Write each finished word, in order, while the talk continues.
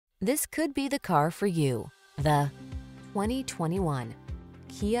This could be the car for you. The 2021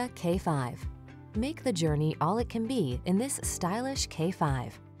 Kia K5. Make the journey all it can be in this stylish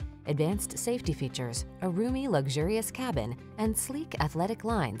K5. Advanced safety features, a roomy, luxurious cabin, and sleek athletic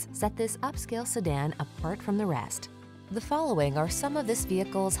lines set this upscale sedan apart from the rest. The following are some of this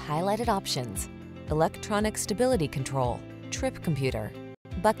vehicle's highlighted options: electronic stability control, trip computer,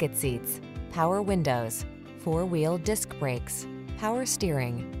 bucket seats, power windows, four-wheel disc brakes, power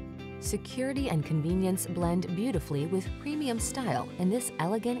steering. Security and convenience blend beautifully with premium style in this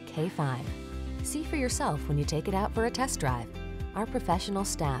elegant K5. See for yourself when you take it out for a test drive. Our professional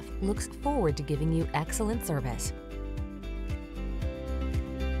staff looks forward to giving you excellent service.